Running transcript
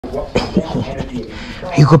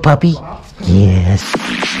Are you good, puppy? Yes.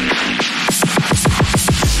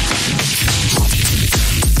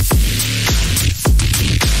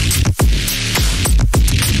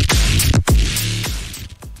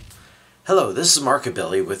 Hello, this is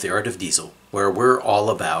Markabilly with The Art of Diesel, where we're all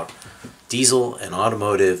about diesel and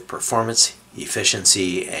automotive performance,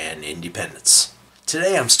 efficiency, and independence.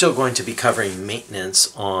 Today I'm still going to be covering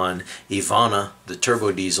maintenance on Evonne the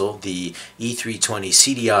Turbodiesel, the E320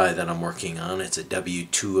 CDI that I'm working on. It's a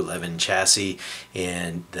W211 chassis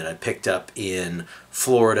and that I picked up in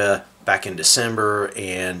Florida back in December,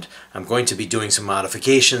 and I'm going to be doing some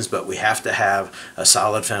modifications, but we have to have a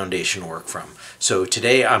solid foundation to work from. So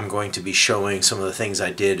today I'm going to be showing some of the things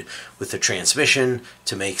I did with the transmission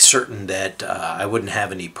to make certain that I wouldn't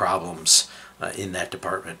have any problems in that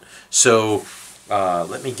department. So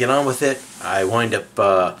let me get on with it. I wind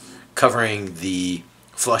up covering the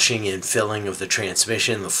flushing and filling of the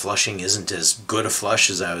transmission. The flushing isn't as good a flush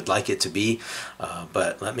as I would like it to be,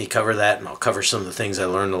 but let me cover that, and I'll cover some of the things I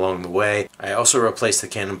learned along the way. I also replaced the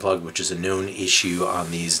cannon plug, which is a known issue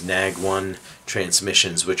on these NAG1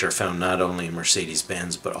 transmissions, which are found not only in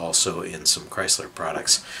Mercedes-Benz but also in some Chrysler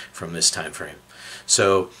products from this time frame.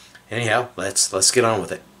 So anyhow, let's get on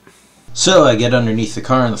with it. So I get underneath the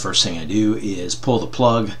car, and the first thing I do is pull the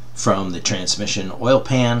plug from the transmission oil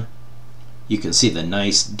pan. You can see the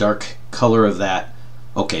nice dark color of that.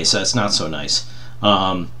 Okay, so it's not so nice,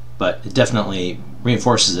 but it definitely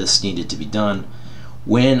reinforces this needed to be done.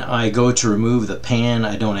 When I go to remove the pan,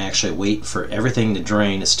 I don't actually wait for everything to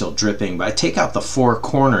drain. It's still dripping, but I take out the four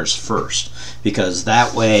corners first, because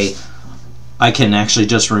that way I can actually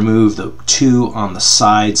just remove the two on the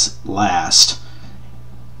sides last.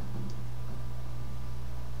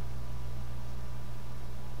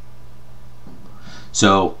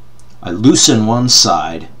 So I loosen one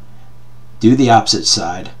side, do the opposite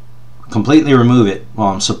side, completely remove it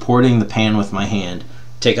while I'm supporting the pan with my hand,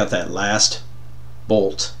 take out that last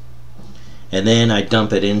bolt, and then I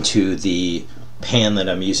dump it into the pan that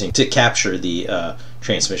I'm using to capture the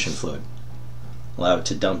transmission fluid. Allow it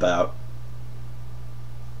to dump out.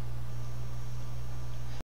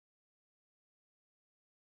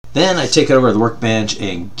 Then I take it over to the workbench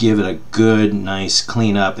and give it a good, nice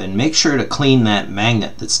clean up, and make sure to clean that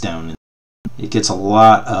magnet that's down. It gets a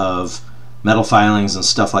lot of metal filings and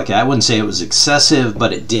stuff like that. I wouldn't say it was excessive,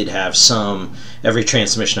 but it did have some. Every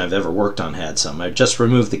transmission I've ever worked on had some. I just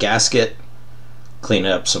removed the gasket, clean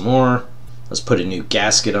it up some more. Let's put a new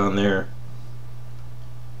gasket on there.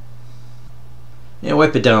 And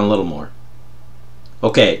wipe it down a little more.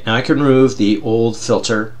 Okay, now I can remove the old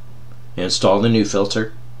filter and install the new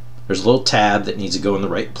filter. There's a little tab that needs to go in the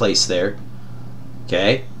right place there.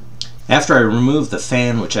 Okay. After I remove the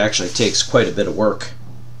fan, which actually takes quite a bit of work,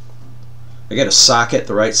 I get a socket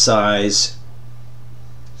the right size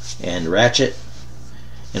and ratchet,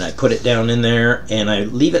 and I put it down in there, and I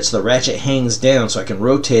leave it so the ratchet hangs down so I can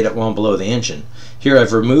rotate it while I'm below the engine. Here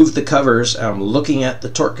I've removed the covers. I'm looking at the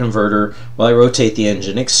torque converter while I rotate the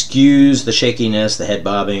engine. Excuse the shakiness, the head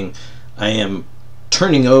bobbing. I am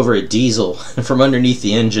turning over a diesel from underneath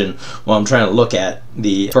the engine while I'm trying to look at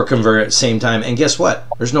the torque converter at the same time, and guess what?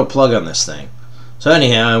 There's no plug on this thing. So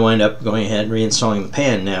anyhow, I wind up going ahead and reinstalling the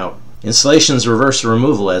pan. Now, installation's reverse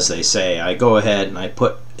removal, as they say. I go ahead and I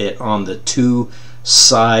put it on the two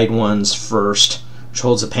side ones first, which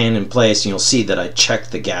holds the pan in place, and you'll see that I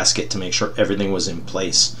checked the gasket to make sure everything was in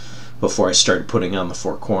place before I started putting on the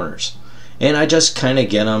four corners. And I just kind of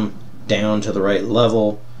get them down to the right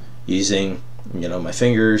level using, you know, my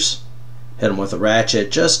fingers, hit them with a ratchet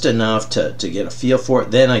just enough to get a feel for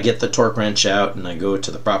it. Then I get the torque wrench out and I go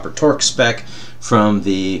to the proper torque spec from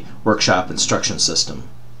the workshop instruction system.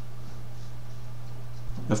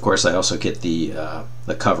 Of course, I also get the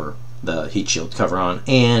cover, the heat shield cover on,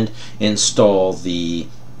 and install the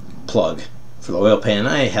plug for the oil pan.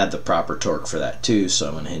 I had the proper torque for that too, so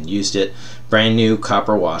I went ahead and used it. Brand new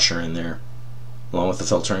copper washer in there, along with the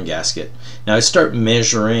filter and gasket. Now I start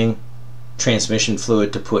measuring transmission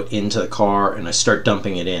fluid to put into the car, and I start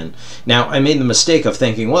dumping it in. Now I made the mistake of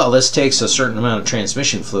thinking, well, this takes a certain amount of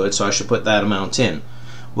transmission fluid, so I should put that amount in.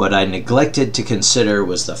 What I neglected to consider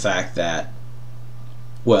was the fact that,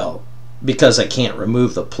 well, because I can't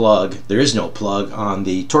remove the plug, there is no plug on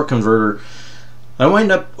the torque converter, I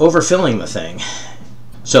wind up overfilling the thing.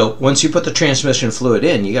 So once you put the transmission fluid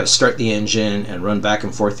in, you got to start the engine and run back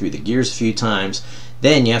and forth through the gears a few times.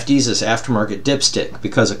 Then you have to use this aftermarket dipstick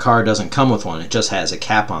because a car doesn't come with one. It just has a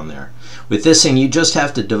cap on there. With this thing, you just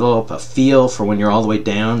have to develop a feel for when you're all the way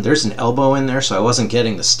down. There's an elbow in there, so I wasn't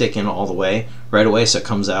getting the stick in all the way right away, so it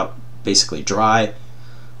comes out basically dry.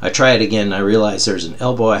 I try it again and I realize there's an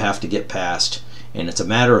elbow I have to get past, and it's a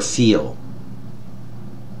matter of feel.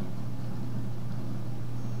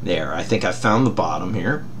 There, I think I found the bottom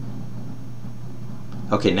here.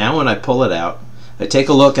 Okay, now when I pull it out, I take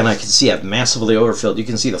a look and I can see I've massively overfilled. You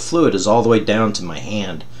can see the fluid is all the way down to my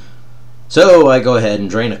hand. So I go ahead and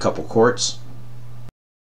drain a couple quarts.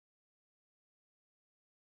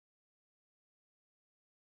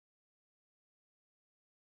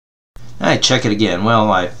 I check it again.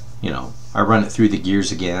 Well, I run it through the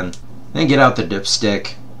gears again, then get out the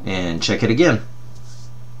dipstick and check it again.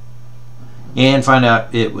 And find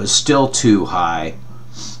out it was still too high.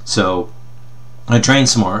 So I drain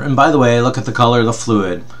some more. And by the way, look at the color of the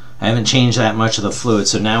fluid. I haven't changed that much of the fluid,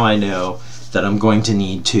 so now I know that I'm going to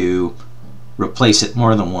need to replace it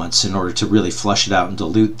more than once in order to really flush it out and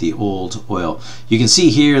dilute the old oil. You can see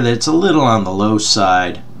here that it's a little on the low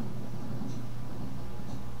side.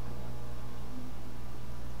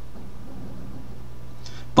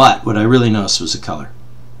 But what I really noticed was the color.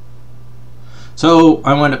 So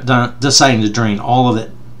I wound up deciding to drain all of it,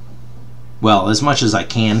 well, as much as I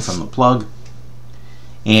can from the plug.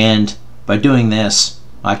 And by doing this,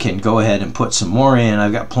 I can go ahead and put some more in.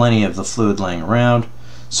 I've got plenty of the fluid laying around.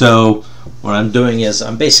 So what I'm doing is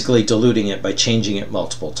I'm basically diluting it by changing it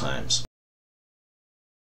multiple times.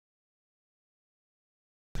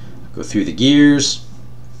 Go through the gears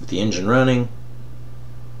with the engine running.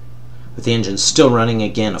 With the engine still running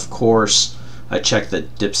again, of course, I check the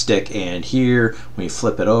dipstick, and here when you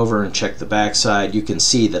flip it over and check the backside, you can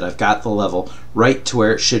see that I've got the level right to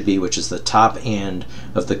where it should be, which is the top end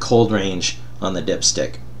of the cold range on the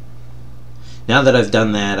dipstick. Now that I've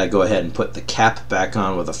done that, I go ahead and put the cap back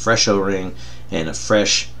on with a fresh O-ring and a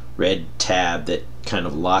fresh red tab that kind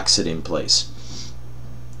of locks it in place.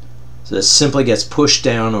 So this simply gets pushed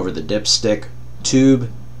down over the dipstick tube,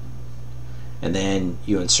 and then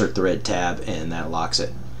you insert the red tab and that locks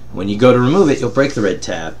it. When you go to remove it, you'll break the red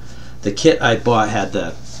tab. The kit I bought had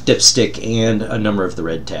the dipstick and a number of the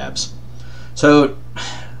red tabs. So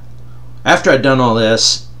after I'd done all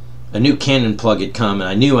this, a new Canon plug had come, and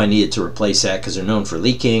I knew I needed to replace that because they're known for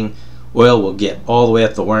leaking. Oil will get all the way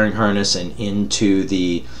up the wiring harness and into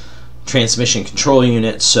the transmission control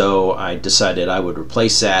unit, so I decided I would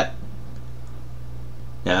replace that.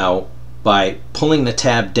 Now, by pulling the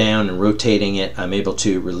tab down and rotating it, I'm able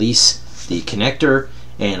to release the connector,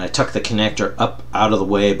 and I tuck the connector up out of the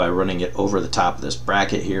way by running it over the top of this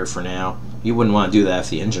bracket here for now. You wouldn't want to do that if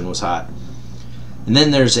the engine was hot. And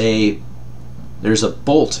then there's a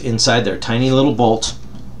bolt inside there, tiny little bolt,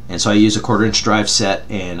 and so I use a 1/4-inch drive set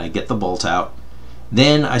and I get the bolt out.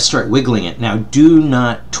 Then I start wiggling it. Now do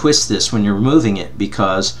not twist this when you're removing it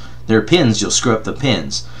because there are pins, you'll screw up the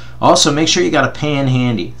pins. Also make sure you got a pan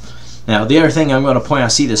handy. Now the other thing I'm going to point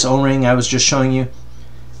out, see this O-ring I was just showing you?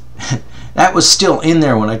 That was still in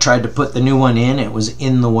there when I tried to put the new one in. It was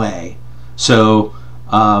in the way. So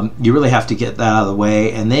you really have to get that out of the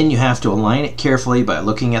way, and then you have to align it carefully by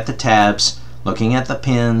looking at the tabs, looking at the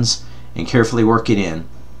pins, and carefully work it in.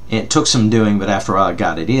 It took some doing, but after all I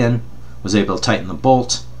got it in, was able to tighten the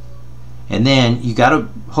bolt. And then you got to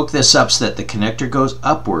hook this up so that the connector goes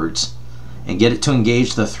upwards and get it to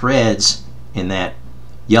engage the threads in that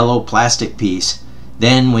yellow plastic piece.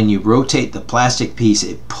 Then when you rotate the plastic piece,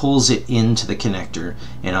 it pulls it into the connector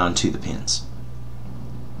and onto the pins.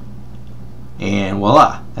 And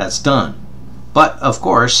voila, that's done. But of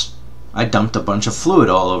course, I dumped a bunch of fluid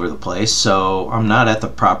all over the place, so I'm not at the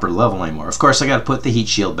proper level anymore. Of course, I got to put the heat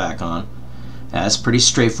shield back on. That's pretty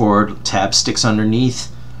straightforward. Tab sticks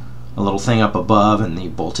underneath, a little thing up above, and then you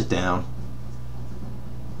bolt it down.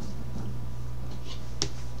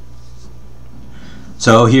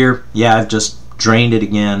 So here, yeah, I've just drained it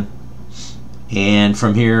again, and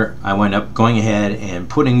from here I wind up going ahead and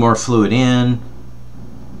putting more fluid in,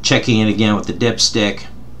 checking it again with the dipstick,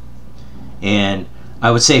 and I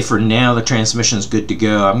would say for now the transmission is good to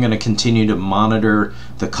go. I'm going to continue to monitor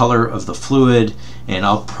the color of the fluid, and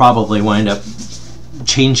I'll probably wind up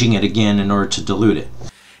changing it again in order to dilute it.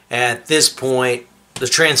 At this point, the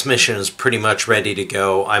transmission is pretty much ready to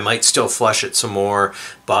go. I might still flush it some more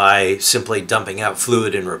by simply dumping out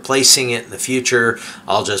fluid and replacing it in the future.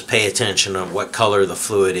 I'll just pay attention on what color the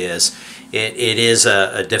fluid is. It is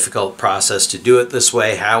a difficult process to do it this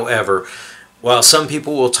way. However, while some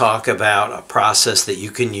people will talk about a process that you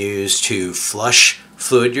can use to flush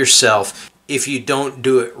fluid yourself, if you don't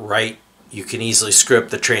do it right, you can easily screw up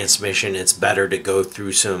the transmission. It's better to go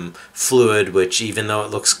through some fluid, which even though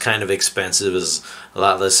it looks kind of expensive, is a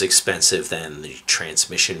lot less expensive than the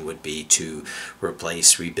transmission would be to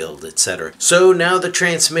replace, rebuild, etc. So now the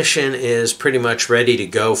transmission is pretty much ready to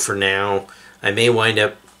go for now. I may wind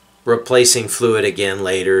up replacing fluid again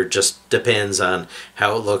later. Just depends on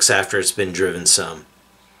how it looks after it's been driven some.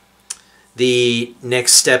 The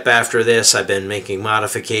next step after this, I've been making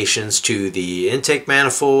modifications to the intake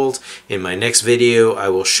manifold. In my next video, I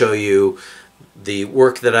will show you the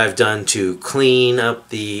work that I've done to clean up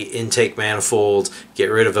the intake manifold, get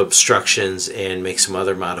rid of obstructions, and make some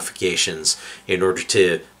other modifications in order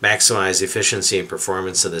to maximize the efficiency and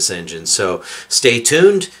performance of this engine. So stay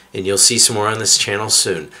tuned, and you'll see some more on this channel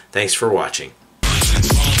soon. Thanks for watching.